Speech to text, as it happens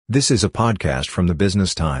This is a podcast from the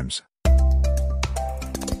Business Times.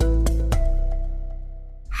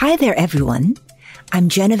 Hi there, everyone. I'm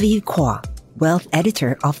Genevieve Kwa, Wealth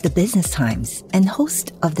Editor of the Business Times and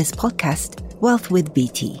host of this podcast,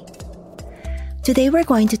 WealthBT. Today, we're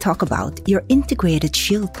going to talk about your integrated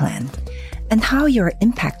shield plan and how you're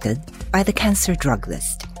impacted by the cancer drug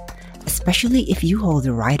list, especially if you hold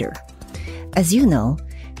a rider. As you know,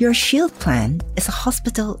 your shield plan is a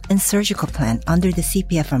hospital and surgical plan under the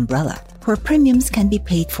CPF umbrella, where premiums can be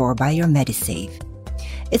paid for by your Medisave.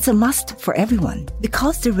 It's a must for everyone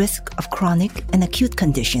because the risk of chronic and acute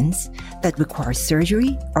conditions that require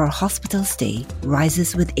surgery or a hospital stay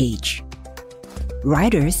rises with age.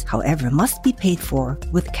 Riders, however, must be paid for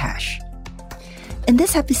with cash. In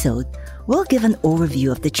this episode, we'll give an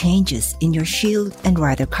overview of the changes in your shield and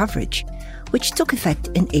rider coverage, which took effect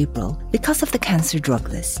in April because of the cancer drug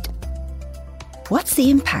list. What's the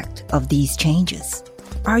impact of these changes?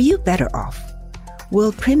 Are you better off?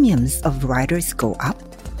 Will premiums of riders go up?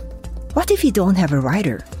 What if you don't have a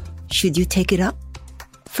rider? Should you take it up?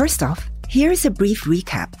 First off, here's a brief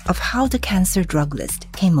recap of how the cancer drug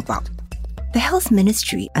list came about. The Health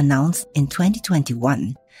Ministry announced in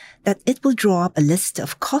 2021 that it will draw up a list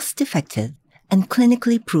of cost-effective and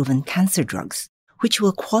clinically proven cancer drugs, which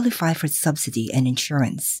will qualify for subsidy and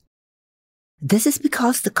insurance. This is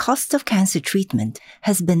because the cost of cancer treatment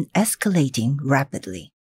has been escalating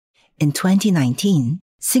rapidly. In 2019,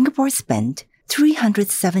 Singapore spent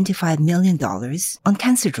 $375 million on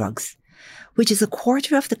cancer drugs, which is a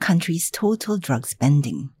quarter of the country's total drug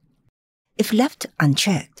spending. If left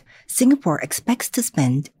unchecked, Singapore expects to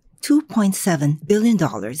spend $2.7 billion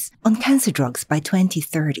on cancer drugs by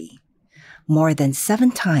 2030. More than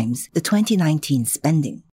 7 times the 2019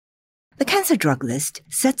 spending. The cancer drug list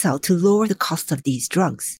sets out to lower the cost of these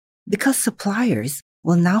drugs because suppliers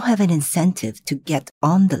will now have an incentive to get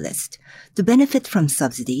on the list to benefit from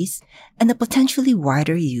subsidies and a potentially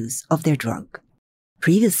wider use of their drug.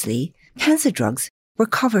 Previously, cancer drugs were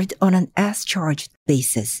covered on an as-charged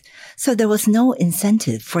basis, so there was no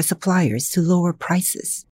incentive for suppliers to lower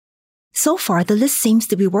prices. So far, the list seems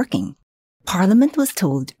to be working. Parliament was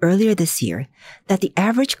told earlier this year that the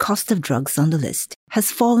average cost of drugs on the list has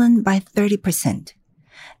fallen by 30%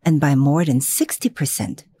 and by more than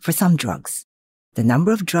 60% for some drugs. The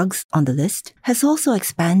number of drugs on the list has also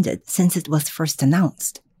expanded since it was first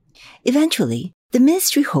announced. Eventually, the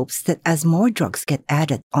ministry hopes that as more drugs get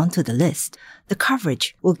added onto the list, the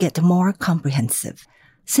coverage will get more comprehensive.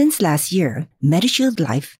 Since last year, MediShield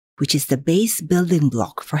Life, which is the base building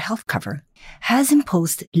block for health cover, has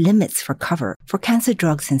imposed limits for cover for cancer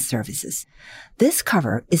drugs and services. This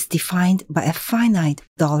cover is defined by a finite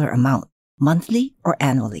dollar amount, monthly or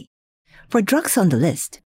annually. For drugs on the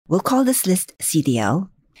list, we'll call this list CDL,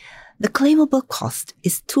 the claimable cost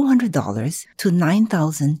is $200 to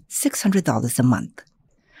 $9,600 a month.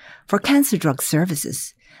 For cancer drug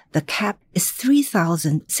services, the cap is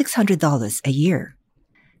 $3,600 a year.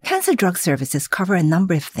 Cancer drug services cover a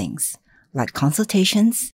number of things, like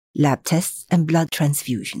consultations, lab tests, and blood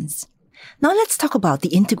transfusions. Now let's talk about the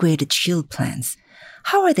integrated shield plans.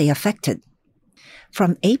 How are they affected?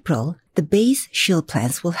 From April, the base shield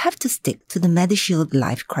plans will have to stick to the MediShield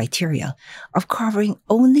Life criteria of covering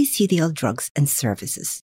only CDL drugs and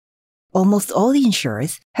services. Almost all the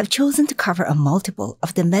insurers have chosen to cover a multiple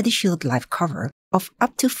of the MediShield Life cover of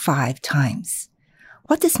up to 5 times.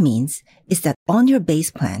 What this means is that on your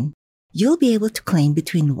base plan, you'll be able to claim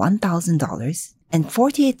between $1,000 and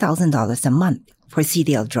 $48,000 a month for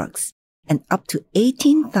CDL drugs and up to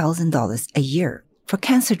 $18,000 a year for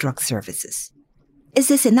cancer drug services. Is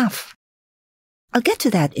this enough? I'll get to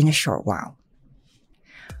that in a short while.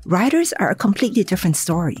 Riders are a completely different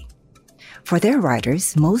story. For their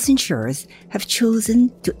riders, most insurers have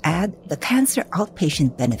chosen to add the cancer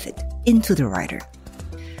outpatient benefit into the rider.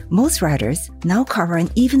 Most riders now cover an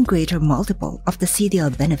even greater multiple of the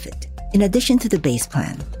CDL benefit in addition to the base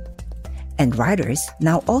plan. And riders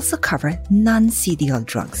now also cover non-CDL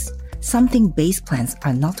drugs, something base plans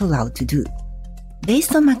are not allowed to do.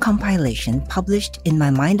 Based on my compilation published in my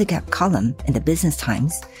Mind the Gap column in the Business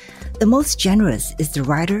Times, the most generous is the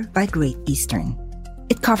rider by Great Eastern.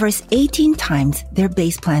 It covers 18 times their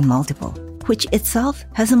base plan multiple, which itself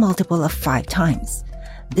has a multiple of 5 times.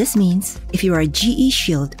 This means if you are a GE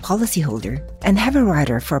Shield policyholder and have a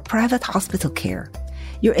rider for private hospital care,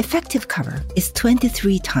 your effective cover is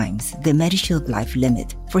 23 times the MediShield Life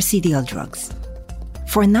limit for CDL drugs.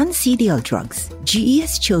 For non-CDL drugs, GE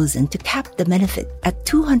has chosen to cap the benefit at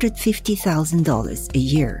 $250,000 a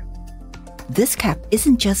year. This cap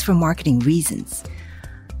isn't just for marketing reasons.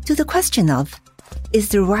 To the question of, is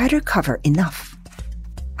the rider cover enough?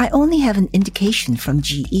 I only have an indication from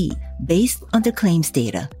GE based on the claims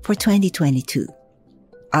data for 2022.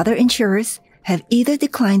 Other insurers have either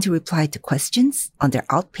declined to reply to questions on their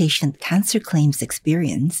outpatient cancer claims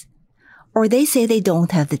experience, or they say they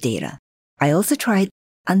don't have the data. I also tried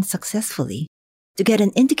unsuccessfully to get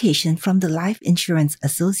an indication from the Life Insurance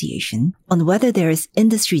Association on whether there is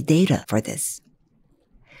industry data for this.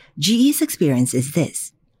 GE's experience is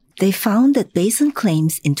this. They found that based on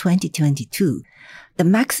claims in 2022, the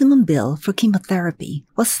maximum bill for chemotherapy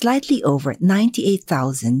was slightly over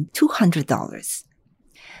 $98,200.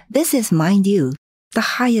 This is, mind you, the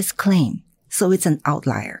highest claim, so it's an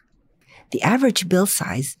outlier. The average bill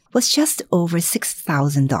size was just over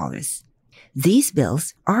 $6,000. These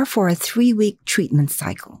bills are for a 3-week treatment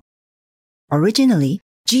cycle. Originally,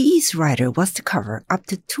 GE's rider was to cover up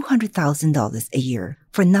to $200,000 a year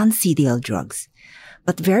for non-CDL drugs,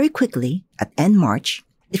 but very quickly, at end March,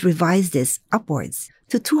 it revised this upwards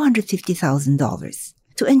to $250,000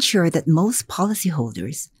 to ensure that most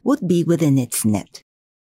policyholders would be within its net.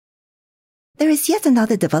 There is yet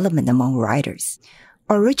another development among riders.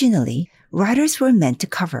 Originally, riders were meant to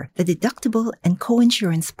cover the deductible and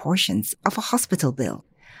co-insurance portions of a hospital bill.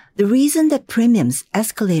 The reason that premiums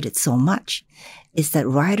escalated so much is that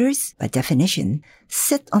riders, by definition,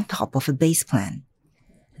 sit on top of a base plan.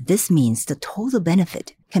 This means the total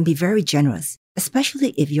benefit can be very generous,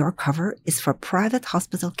 especially if your cover is for private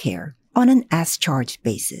hospital care on an as-charged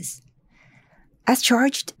basis.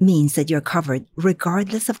 As-charged means that you're covered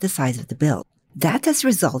regardless of the size of the bill. That has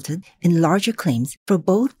resulted in larger claims for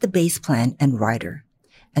both the base plan and rider,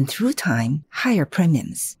 and through time, higher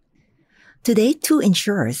premiums. Today, 2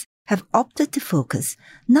 insurers have opted to focus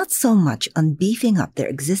not so much on beefing up their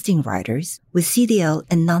existing riders with CDL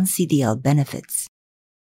and non-CDL benefits.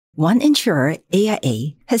 One insurer,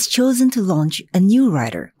 AIA, has chosen to launch a new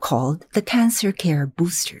rider called the Cancer Care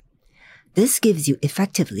Booster. This gives you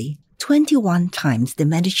effectively 21 times the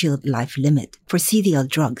Medishield life limit for CDL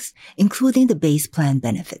drugs, including the base plan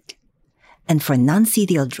benefit. And for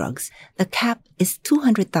non-CDL drugs, the cap is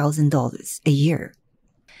 $200,000 a year.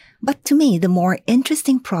 But to me, the more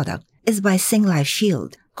interesting product is by Singlife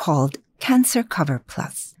Shield, called Cancer Cover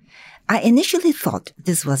Plus. I initially thought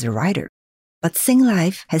this was a rider, but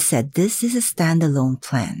Singlife has said this is a standalone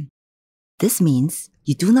plan. This means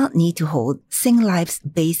you do not need to hold Singlife's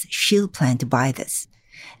base Shield plan to buy this.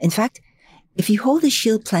 In fact, if you hold a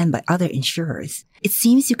Shield plan by other insurers, it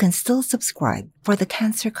seems you can still subscribe for the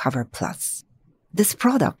Cancer Cover Plus. This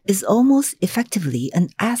product is almost effectively an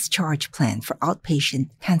as-charged plan for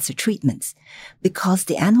outpatient cancer treatments because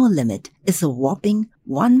the annual limit is a whopping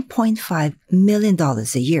 $1.5 million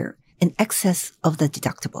a year in excess of the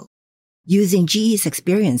deductible. Using GE's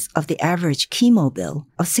experience of the average chemo bill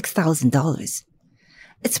of $6,000,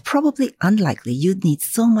 it's probably unlikely you'd need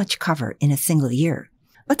so much cover in a single year.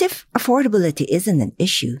 But if affordability isn't an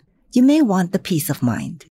issue, you may want the peace of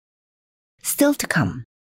mind. Still to come,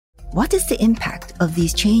 what is the impact of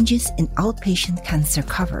these changes in outpatient cancer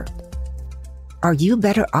cover? Are you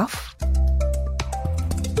better off?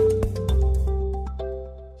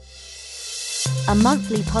 A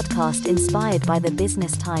monthly podcast inspired by the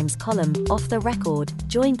Business Times column, Off the Record,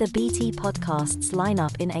 joined the BT Podcasts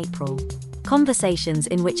lineup in April. Conversations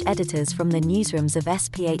in which editors from the newsrooms of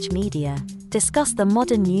SPH Media discuss the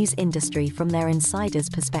modern news industry from their insider's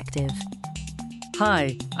perspective.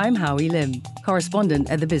 Hi, I'm Howie Lim, correspondent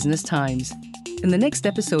at the Business Times. In the next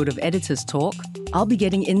episode of Editors Talk, I'll be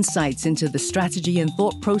getting insights into the strategy and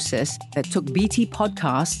thought process that took BT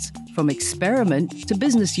Podcasts from experiment to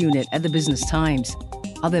business unit at the Business Times.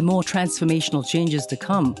 Are there more transformational changes to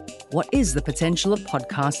come? What is the potential of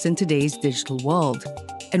podcasts in today's digital world?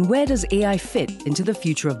 And where does AI fit into the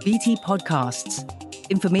future of BT Podcasts?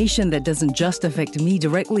 Information that doesn't just affect me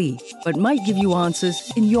directly, but might give you answers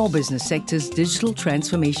in your business sector's digital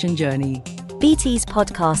transformation journey. BT's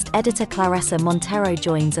podcast editor Clarissa Montero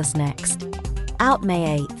joins us next. Out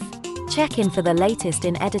May 8th. Check in for the latest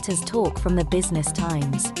in Editors Talk from the Business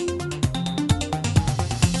Times.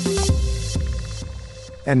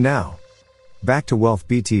 And now, back to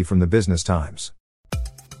WealthBT from the Business Times.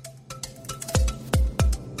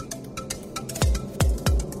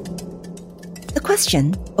 The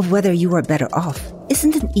question of whether you are better off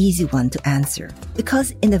isn't an easy one to answer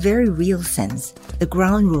because in a very real sense, the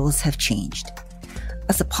ground rules have changed.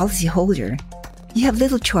 As a policyholder, you have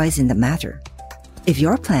little choice in the matter. If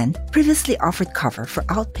your plan previously offered cover for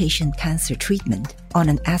outpatient cancer treatment on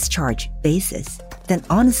an as-charged basis, then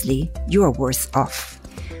honestly, you are worse off.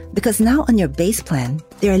 Because now on your base plan,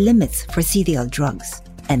 there are limits for CDL drugs,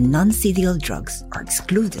 and non-CDL drugs are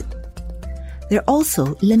excluded. There are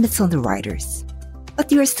also limits on the riders.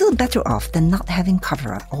 But you are still better off than not having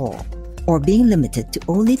cover at all, or being limited to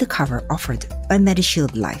only the cover offered by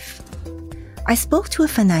MediShield Life. I spoke to a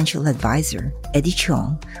financial advisor, Eddie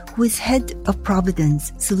Chong, who is head of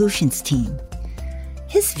Providence Solutions team.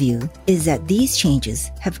 His view is that these changes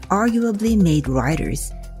have arguably made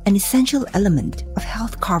riders an essential element of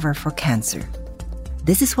health cover for cancer.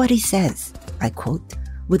 This is what he says, I quote,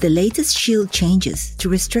 "With the latest Shield changes to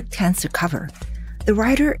restrict cancer cover, the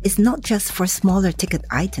rider is not just for smaller ticket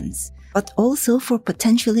items, but also for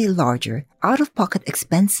potentially larger out-of-pocket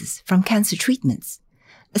expenses from cancer treatments,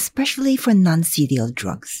 especially for non-CDL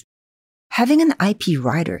drugs. Having an IP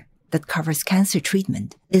rider that covers cancer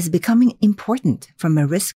treatment is becoming important from a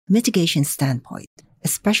risk mitigation standpoint,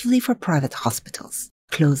 especially for private hospitals."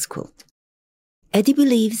 Close quote. Eddie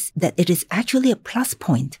believes that it is actually a plus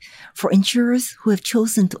point for insurers who have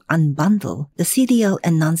chosen to unbundle the CDL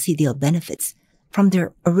and non-CDL benefits from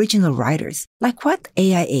their original riders, like what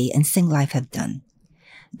AIA and Singlife have done.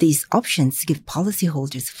 These options give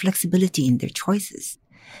policyholders flexibility in their choices.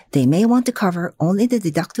 They may want to cover only the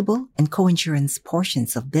deductible and coinsurance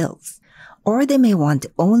portions of bills, or they may want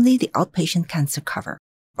only the outpatient cancer cover,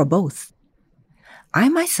 or both. I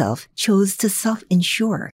myself chose to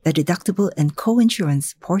self-insure the deductible and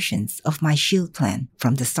coinsurance portions of my Shield plan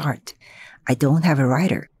from the start. I don't have a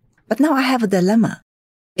rider, but now I have a dilemma.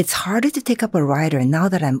 It's harder to take up a rider now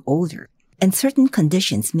that I'm older, and certain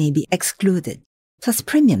conditions may be excluded, plus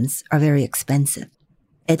premiums are very expensive.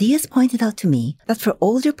 Eddie has pointed out to me that for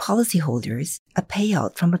older policyholders, a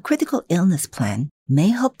payout from a critical illness plan may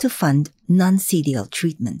help to fund non-CDL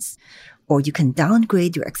treatments, or you can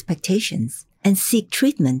downgrade your expectations and seek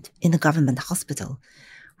treatment in a government hospital,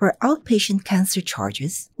 where outpatient cancer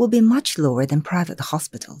charges will be much lower than private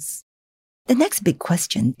hospitals. The next big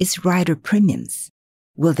question is rider premiums.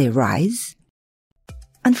 Will they rise?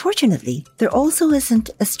 Unfortunately, there also isn't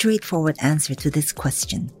a straightforward answer to this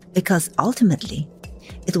question, because ultimately,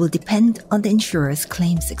 it will depend on the insurer's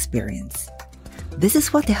claims experience. This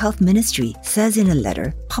is what the Health Ministry says in a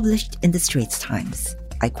letter published in the Straits Times.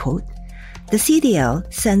 I quote, "The CDL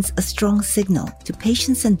sends a strong signal to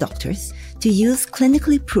patients and doctors to use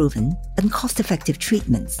clinically proven and cost-effective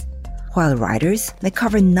treatments. While riders may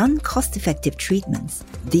cover non-cost-effective treatments,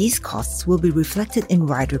 these costs will be reflected in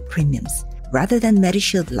rider premiums rather than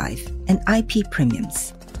MediShield Life and IP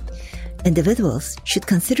premiums. Individuals should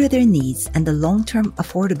consider their needs and the long-term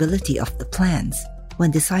affordability of the plans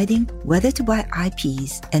when deciding whether to buy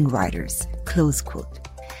IPs and riders." Close quote.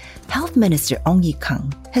 Health Minister Ong Ye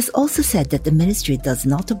Kung has also said that the ministry does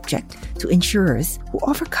not object to insurers who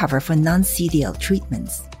offer cover for non-CDL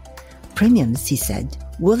treatments. Premiums, he said,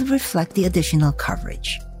 will reflect the additional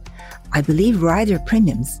coverage. I believe rider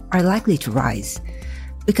premiums are likely to rise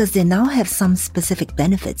because they now have some specific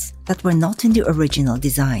benefits that were not in the original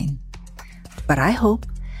design. But I hope,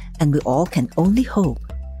 and we all can only hope,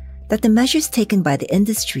 that the measures taken by the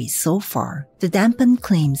industry so far to dampen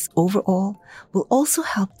claims overall will also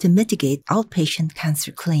help to mitigate outpatient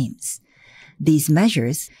cancer claims. These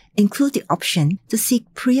measures include the option to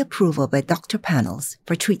seek pre-approval by doctor panels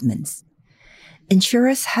for treatments.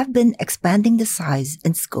 Insurers have been expanding the size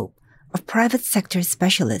and scope of private sector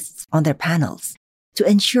specialists on their panels to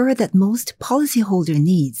ensure that most policyholder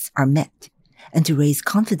needs are met and to raise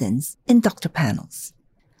confidence in doctor panels.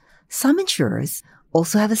 Some insurers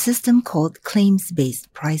also have a system called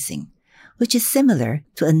claims-based pricing, which is similar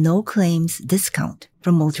to a no-claims discount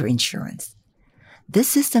for motor insurance. This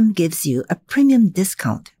system gives you a premium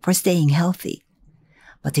discount for staying healthy.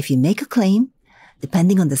 But if you make a claim,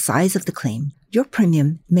 depending on the size of the claim, your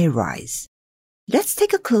premium may rise. Let's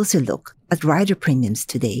take a closer look at rider premiums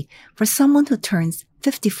today for someone who turns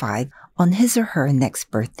 55 on his or her next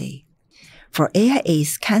birthday. For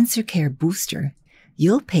AIA's Cancer Care Booster,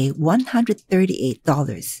 you'll pay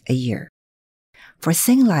 $138 a year. For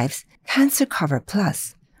Singlife's Cancer Cover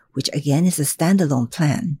Plus, which again is a standalone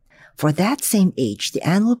plan, for that same age, the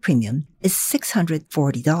annual premium is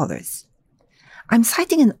 $640. I'm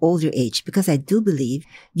citing an older age because I do believe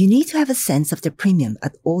you need to have a sense of the premium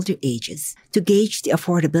at older ages to gauge the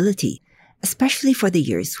affordability, especially for the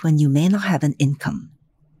years when you may not have an income.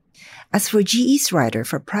 As for GE's rider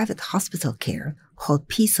for private hospital care, called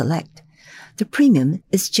P-Select, the premium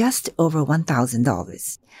is just over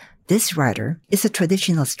 $1,000. This rider is a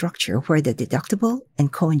traditional structure where the deductible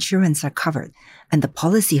and coinsurance are covered, and the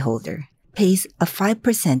policyholder pays a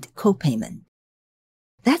 5% copayment.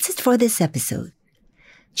 That's it for this episode.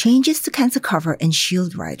 Changes to cancer cover and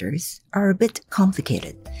Shield riders are a bit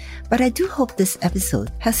complicated, but I do hope this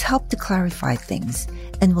episode has helped to clarify things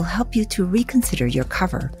and will help you to reconsider your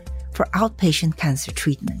cover for outpatient cancer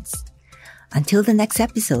treatments. Until the next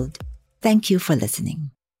episode, thank you for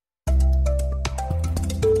listening.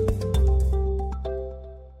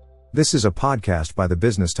 This is a podcast by the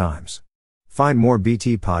Business Times. Find more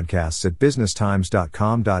BT podcasts at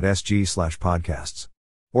businesstimes.com.sg/podcasts.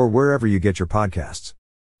 Or wherever you get your podcasts.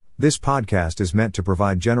 This podcast is meant to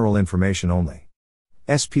provide general information only.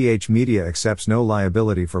 SPH Media accepts no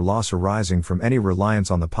liability for loss arising from any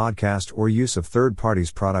reliance on the podcast or use of third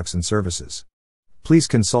parties' products and services. Please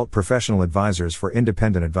consult professional advisors for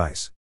independent advice.